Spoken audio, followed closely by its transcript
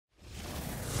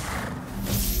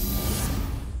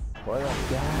What up,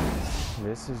 guys?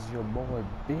 This is your boy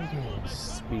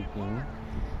Biggest speaking,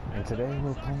 and today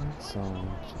we're playing some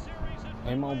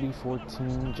MLB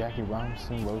 14 Jackie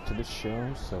Robinson Road to the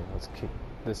Show. So let's kick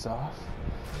this off.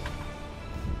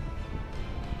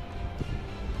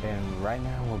 And right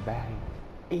now we're batting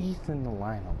 8th in the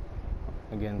lineup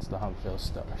against the Huntsville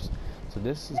Stars. So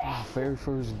this is my very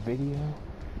first video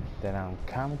that I'm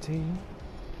commentating.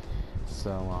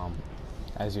 So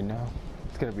as you know,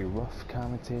 it's gonna be rough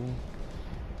commentating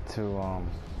to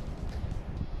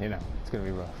it's gonna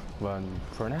be rough, but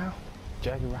for now,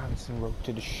 Jackie Robinson Road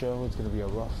to the Show. It's gonna be a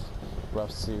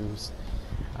rough series.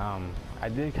 I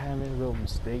did kind of make a little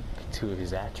mistake to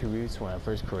his attributes when I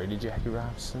first created Jackie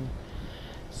Robinson,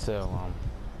 so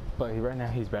but right now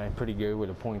he's batting pretty good with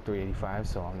a .385,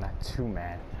 so I'm not too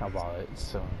mad about it.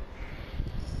 So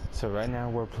right now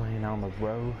we're playing on the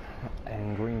road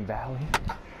in Green Valley,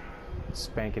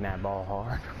 spanking that ball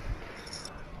hard.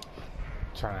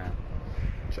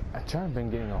 I've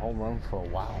been getting a home run for a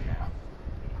while now,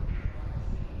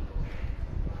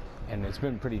 and it's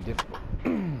been pretty difficult.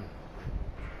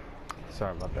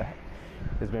 Sorry about that.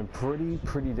 It's been pretty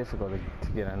difficult to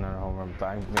get another home run. But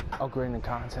I'm upgrading the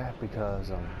contact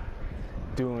because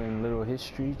doing little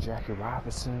history. Jackie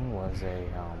Robinson was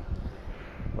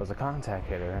a contact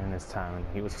hitter in his time, and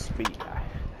he was a speed guy.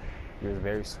 He was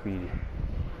very speedy.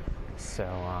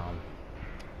 So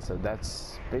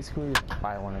that's basically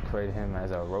why I want to create him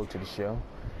as a road to the show.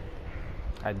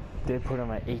 I did put him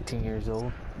at 18 years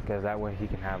old because that way he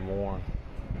can have more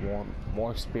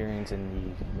experience in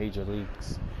the major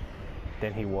leagues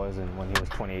than he was when he was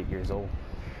 28 years old.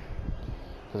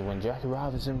 Because when Jackie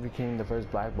Robinson became the first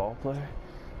black ball player,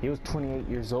 he was 28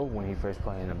 years old when he first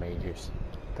played in the majors.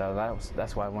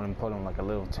 That's why I want to put him like a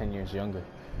little 10 years younger.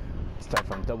 Start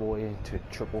from AA to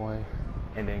AAA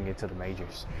and then get to the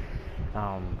majors.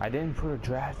 I didn't put a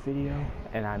draft video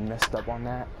and I messed up on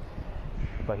that,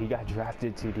 but he got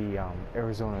drafted to the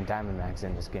Arizona Diamondbacks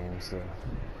in this game. So,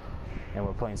 and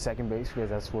we're playing second base because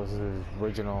that was his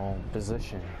original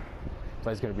position.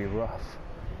 But it's gonna be rough.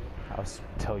 I'll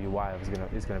tell you why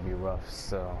it's gonna be rough.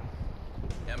 So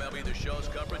MLB The Show's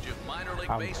coverage of minor league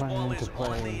I'm baseball planning is to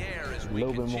play on the air as a we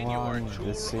little bit continue more our on tour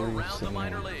this series. around the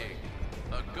minor league.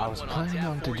 I was planning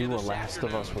on to do a Last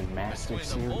of Us Remastered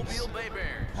series.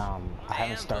 I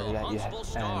haven't started that yet,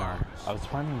 and I was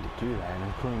planning to do that, and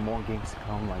including more games to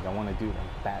come. Like I want to do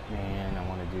like Batman, I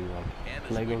want to do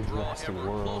like Lego Jurassic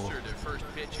World.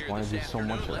 I want to do so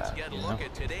much of that, you know?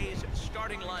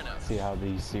 See how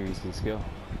these series go.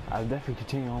 I'll definitely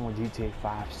continue on with GTA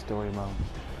 5 story mode.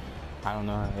 I don't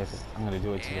know if I'm gonna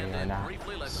do it today or not,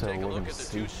 so we're gonna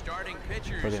see.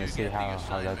 We're gonna see how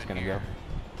that's gonna go.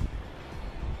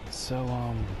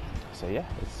 So yeah,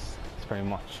 it's pretty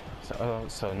much.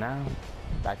 So now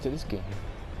back to this game.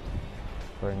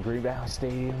 We're in Green Valley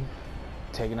Stadium,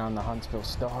 taking on the Huntsville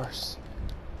Stars,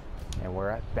 and we're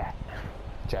at bat.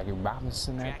 Jackie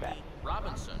Robinson at bat.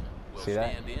 See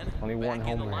that? Only one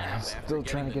homer. I'm still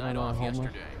trying to get another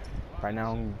homer. Right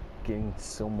now I'm getting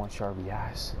so much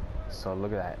RBIs. So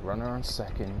look at that. Runner on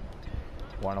second,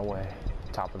 one away,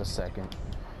 top of the second.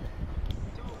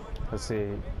 Let's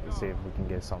see if we can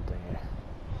get something here.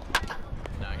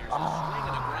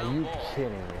 Ah, are you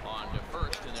kidding me?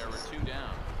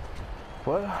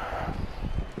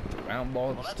 What? Ground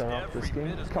ball to start off this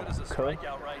game? Come on, Cub.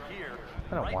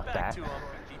 I don't want that.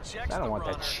 I don't want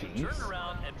that cheese.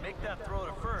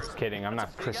 Just kidding, I'm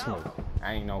not Chris Smooth.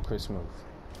 I ain't no Chris Smooth.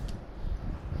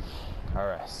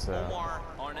 Alright, so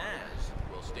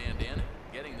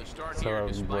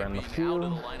we're in the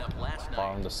field,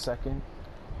 ball in the second.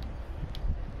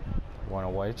 One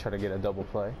away, try to get a double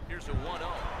play.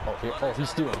 Oh, he's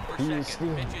stealing. He's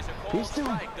stealing. He's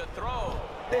stealing.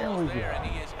 There we go.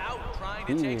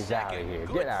 He is out of here.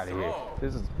 Get out of here.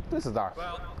 This is our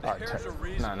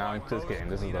turn. No, I'm just kidding.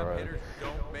 This is the road.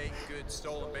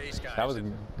 That was a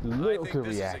little good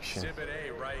reaction.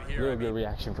 Real good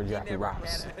reaction for Jackie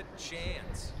Robinson.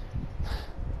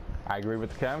 I agree with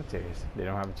the commentators. They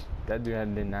don't have that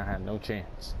dude did not have no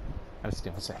chance. I'm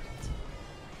stealing seconds.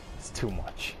 It's too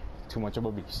much. Too much of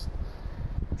a beast.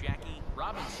 Jackie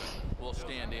Robinson will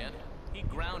stand in. He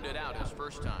grounded out his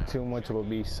first time. Too much of a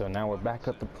beast. So now we're back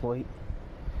at the plate.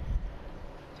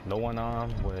 No one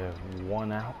on with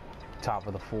one out. Top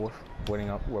of the fourth.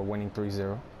 We're winning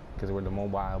 3-0 because we're the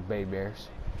Mobile Bay Bears.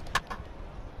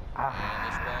 And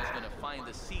this ball's going to find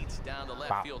the seats down the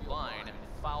left field line.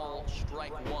 Foul,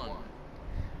 strike one.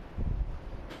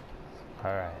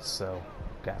 All right, so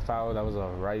got fouled. That was a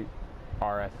right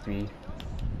RFB.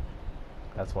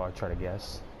 That's what I try to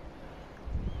guess.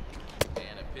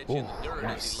 And a pitch in the dirt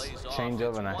as he lays off. Change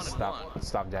up and I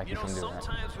stop Jackie from doing that.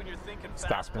 Sometimes when you're thinking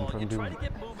Stop him fastball, from you try doing to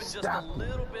get moving just a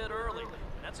little bit early.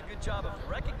 That's a good job of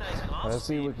recognizing off Let's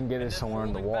see if we can get speed it somewhere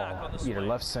on the wall. Either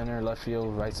left center, left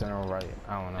field, right center, or right.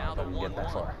 I don't know if I can get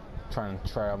that far. Trying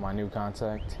to try out my new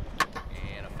contact.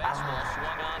 And a fastball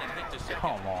swung on and hit to second.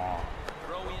 Come on.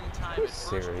 Throw in time You at first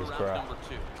serious, for bro? round number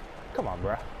 2. Come on,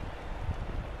 bro.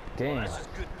 Damn.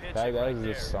 That is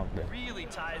just something. Really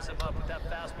ties him up with that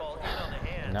fastball in on the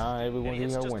hand. Not everyone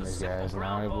here are winners, guys.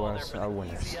 Not everyone are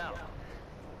winners.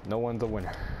 No one's a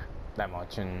winner that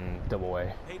much in Double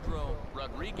A. Pedro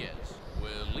Rodriguez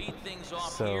will lead things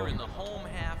off here in the home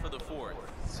half of the 4th.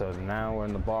 So now we're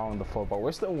in the ball in the 4th, but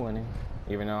we're still winning,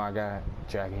 even though I got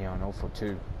Jackie on 0 for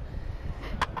 2.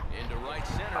 Into right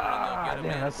center, and they'll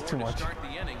get him that's too much. To start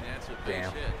the inning. That's a base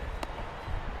hit.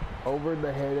 Over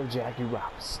the head of Jackie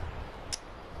Robinson.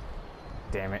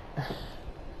 Damn it.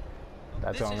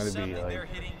 That's all I'm going to be like. Their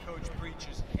hitting coach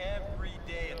preaches every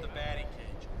day at the batting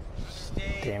cage.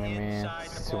 Stay damn it, man.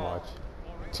 It's too much.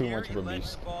 Too much of a lets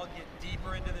beast. the ball get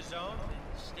deeper into the zone,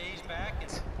 and stays back and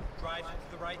drives it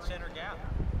to the right center gap.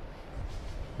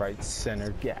 Right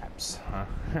center gaps, huh?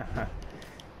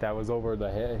 That was over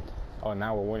the head. Oh,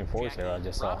 now we're winning 4-0. I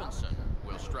just saw. Robinson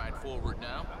will stride forward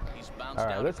now. He's bounced All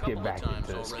right, out let's a couple get back of times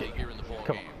into this already game. here in the ball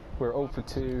Come game. on. We're 0 for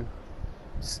 2.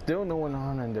 Still no one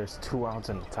on, and there's 2 outs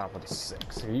in the top of the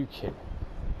 6th. Are you kidding?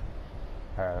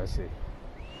 All right, let's see.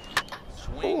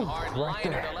 Swing Ooh, hard right line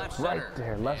there, to left right center.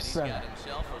 there, left And he's center. got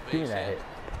himself a Give me base that hit.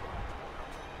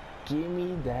 Give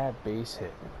me that base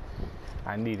hit.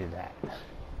 I needed that.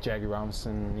 Jackie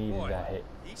Robinson needed that hit.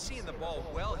 He's seeing the ball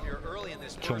well here early in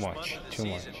this Too first much, month of the too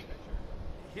season. much.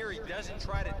 Here he doesn't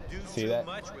try to do See too that?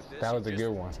 much with this. That was he a just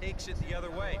good one. Takes it the other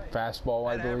way. Fastball,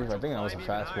 I That believe. average I think that was a will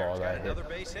climb even higher. fastball He's that got hit. another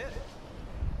base hit.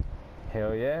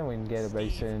 Hell yeah, we can get a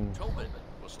base in. Tobin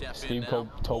will step Steve in now.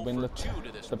 Tobin, 0 for 2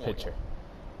 to this the point. pitcher.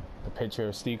 The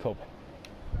pitcher, Steve Tobin.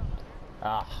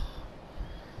 Ah,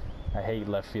 I hate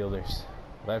left fielders.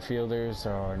 Left fielders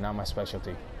are not my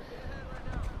specialty.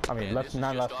 I mean,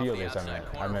 not left fielders.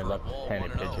 I meant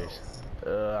left-handed pitchers.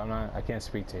 I can't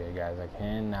speak to you guys. I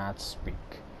cannot speak.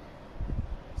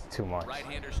 It's too much.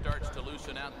 Right-hander starts to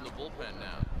loosen out in the bullpen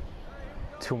now.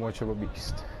 Too much of a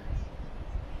beast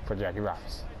for Jackie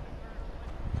Robinson.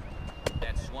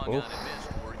 That swung on and missed.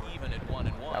 We're even at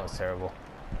 1-1. That was terrible.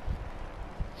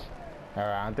 All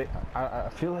right, I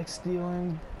feel like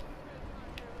stealing,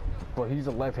 but he's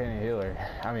a left-handed hitter.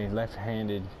 I mean,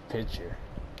 left-handed pitcher.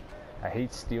 I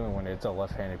hate stealing when it's a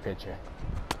left-handed pitcher.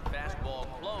 Fastball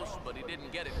close, but he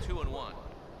didn't get it. 2-1.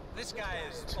 This guy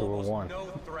is 2-1. almost no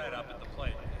threat up at the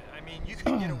plate. I mean, you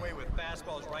could get away with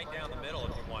fastballs right down the middle if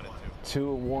you wanted to.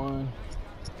 2-1,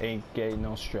 ain't getting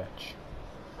no stretch.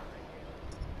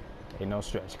 Ain't no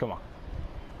stretch. Come on.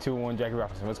 2-1, Jackie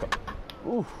Robinson. Let's go.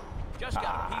 Ooh. Just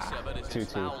got a piece of it as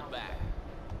it's 2-2. fouled back.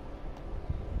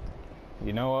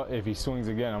 You know what? If he swings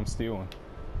again, I'm stealing.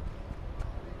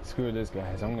 Screw this,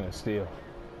 guys. I'm gonna steal.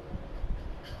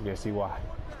 You're gonna see why.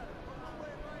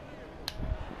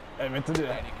 I meant to do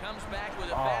that. And he comes back with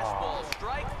a fastball.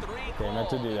 Strike 3 called. meant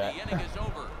to do that. The inning is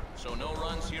over. So no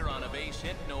runs here on a base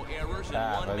hit, no errors, and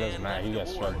But one it doesn't man matter. He got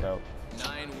left struck aboard. out.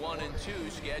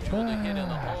 9-1-2 scheduled to hit in the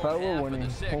home But we're half winning.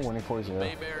 of the 6th. We're winning 4-0.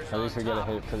 Bay Bears At least we on got a top,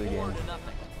 hit for the 4-0. game.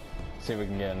 See if we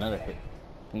can get another hit.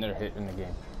 Another hit in the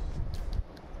game.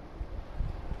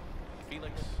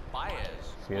 Felix Baez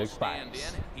will Felix stand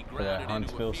Baez in. He for the grounded into a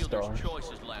Huntsville fielder's Stars.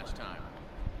 choices last time.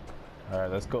 All right,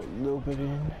 let's go a little bit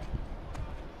in.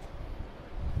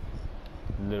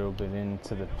 A little bit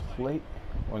into the plate.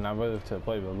 Well, not really to the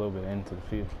plate, but a little bit into the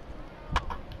field.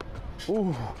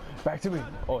 Ooh, back to me.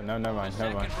 Oh, no, never mind,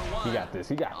 never mind. He got this,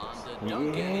 he got this.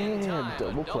 Yeah,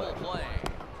 double play.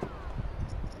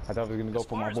 I thought I was going to go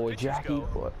for my boy Jackie,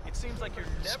 but it seems like you're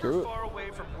screw never it. far away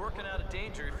from working out of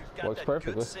danger if you've got Works that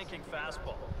perfectly. good sinking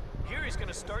fastball. Here he's going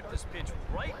to start this pitch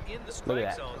right in the Look strike at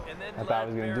that. zone and then I thought I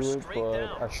was going to do it, straight but down.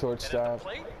 our shortstop, And at the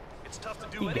plate, it's tough to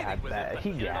do he anything got with that. it, but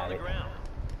He get it on got the it. ground.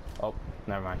 Oh,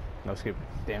 never mind. No skipping.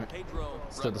 Damn it. Pedro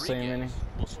Still the same inning.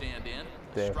 Rodriguez will stand in.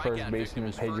 The Strikeout first victim baseman,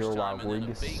 his Pedro first time, and then a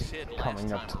Rodriguez, base hit last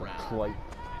coming up time to the around. plate.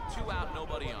 2 out,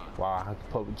 nobody on. Wow, I could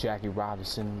put Jackie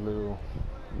Robinson little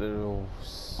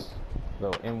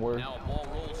inward, Now a ball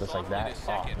rolls just like softly that. to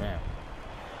Oh second. man,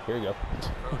 here you go.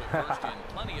 Throw to first in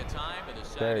plenty of time, and the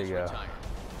side There you is go. retired.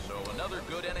 So another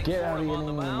good inning Get for out of him the on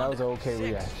the inning. mound. That was an okay 6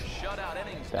 reaction. shutout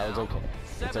innings That was now. okay.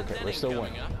 It's Seventh okay. We're inning still coming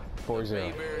winning. up. 4-0. The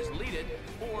Bay Bears lead it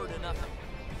 4-0.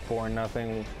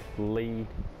 4-0 lead.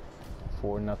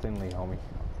 4-0 lead, homie.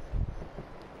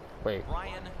 Wait,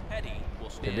 Brian Petty will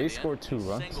stand they in. score 2 He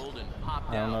runs? singled and popped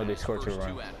I don't out know in they his scored 2 first 2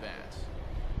 runs. at-bats.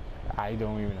 I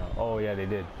don't even know. Oh yeah, they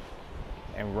did.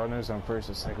 And runners on first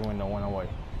and second with no one away.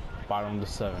 Bottom of the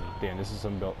 7th. Damn, this is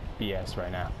some BS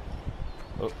right now.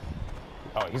 Oh,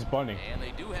 he's bunting.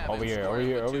 Over here.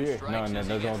 No,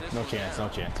 no chance.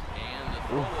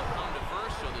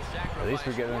 At least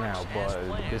we're getting out, but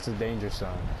this is dangerous,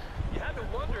 son.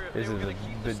 This is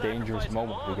the dangerous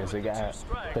moment because they got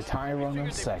the tie runner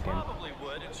second,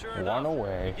 one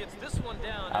away.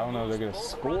 I don't know if they're gonna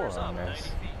score on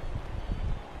this,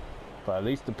 but at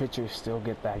least the pitchers still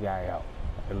get that guy out.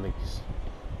 At least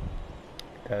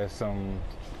that's some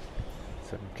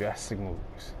drastic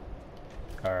moves.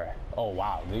 All right. Oh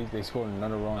wow, they scored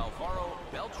another run.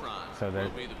 So they're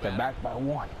back by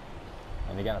 1,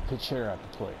 and they got a pitch hitter at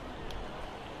the plate.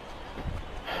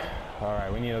 All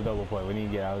right, we need a double play. We need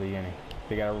to get out of the inning.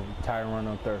 They got a tie run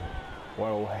on 3rd.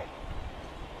 1 away.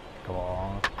 Come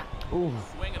on. Ooh.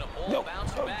 No.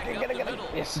 Get it.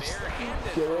 Yes.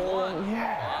 Get it.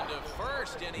 Yeah.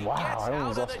 Wow, I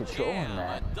almost lost control on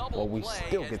that. Well, we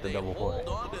still get the double play.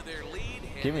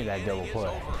 Give me that double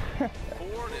play.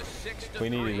 We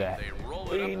needed that.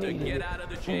 We needed that.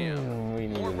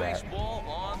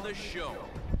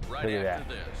 Look at that.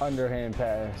 Underhand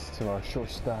pass to our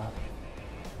shortstop.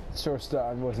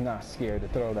 Shortstop was not scared to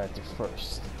throw that to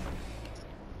first.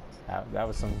 That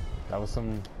was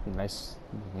some nice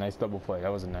double play.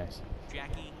 That was nice.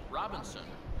 Jackie Robinson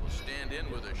will stand in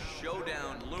with a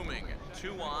showdown looming.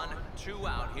 2 on, 2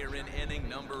 out here in inning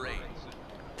number 8.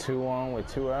 2 on with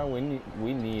 2 out. We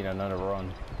need another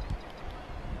run.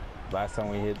 Last time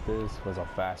we hit this was a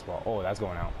fastball. Oh, that's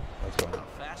going out.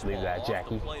 Leave that,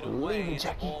 Jackie. Leave it,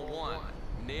 Jackie.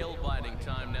 Nail biting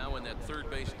time now in that third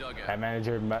base dugout. That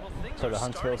manager for the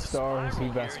Huntsville Stars, he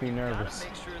must be nervous.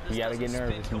 You gotta get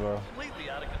nervous, bro.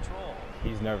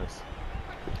 He's nervous.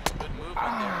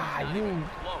 You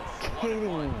kidding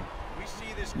me?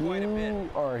 You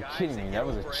are kidding me. That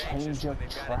was a changeup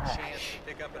trash.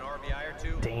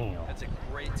 Damn.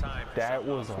 That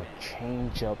was a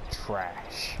changeup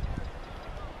trash.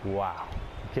 Wow.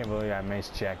 Can't believe I made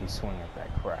Jackie swing at that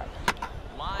crap.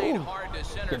 Hard to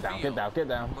center Get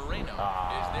down. Moreno is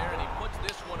there, and he puts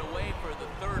this one away for the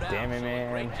 3rd out. Damn it,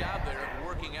 man. Great job there of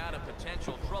working out a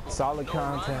potential trouble. Solid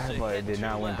contact, but it did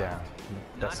not went down.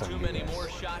 That's some BS. Not too many more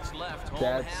shots left.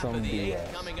 That's some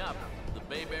BS. Coming up, the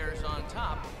Bay Bears on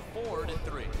top,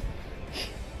 4-3.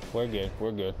 We're good.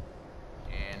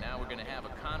 And now we're going to have a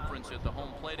conference at the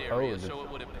home plate area, so it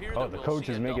would appear that the coach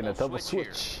is making a double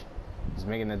switch. He's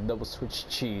making a double switch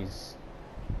cheese.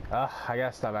 I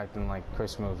gotta stop acting like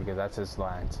Chris Moore because that's his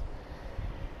lines.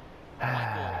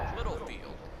 Michael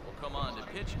Littlefield will come on to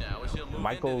pitch now as he'll move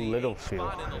Michael into the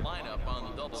Littlefield. spot in the lineup on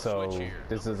the double So switch here.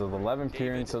 this is the 11th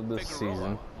appearance of this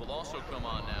season, will also come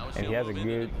on now as and he has a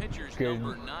good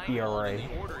ERA.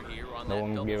 No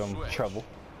one can give him trouble.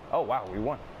 Oh wow, we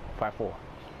won 5-4.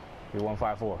 We won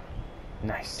 5-4.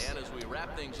 Nice. And as we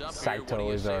wrap things up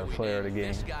Saito is our player of the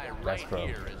game. That's bro.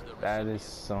 That is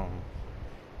some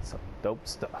dope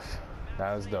stuff.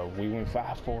 That was dope. We went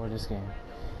 5-4 this game.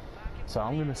 So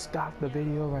I'm gonna stop the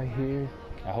video right here.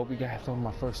 I hope you guys saw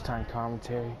my first time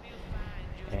commentary,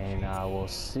 and I will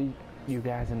see you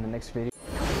guys in the next video.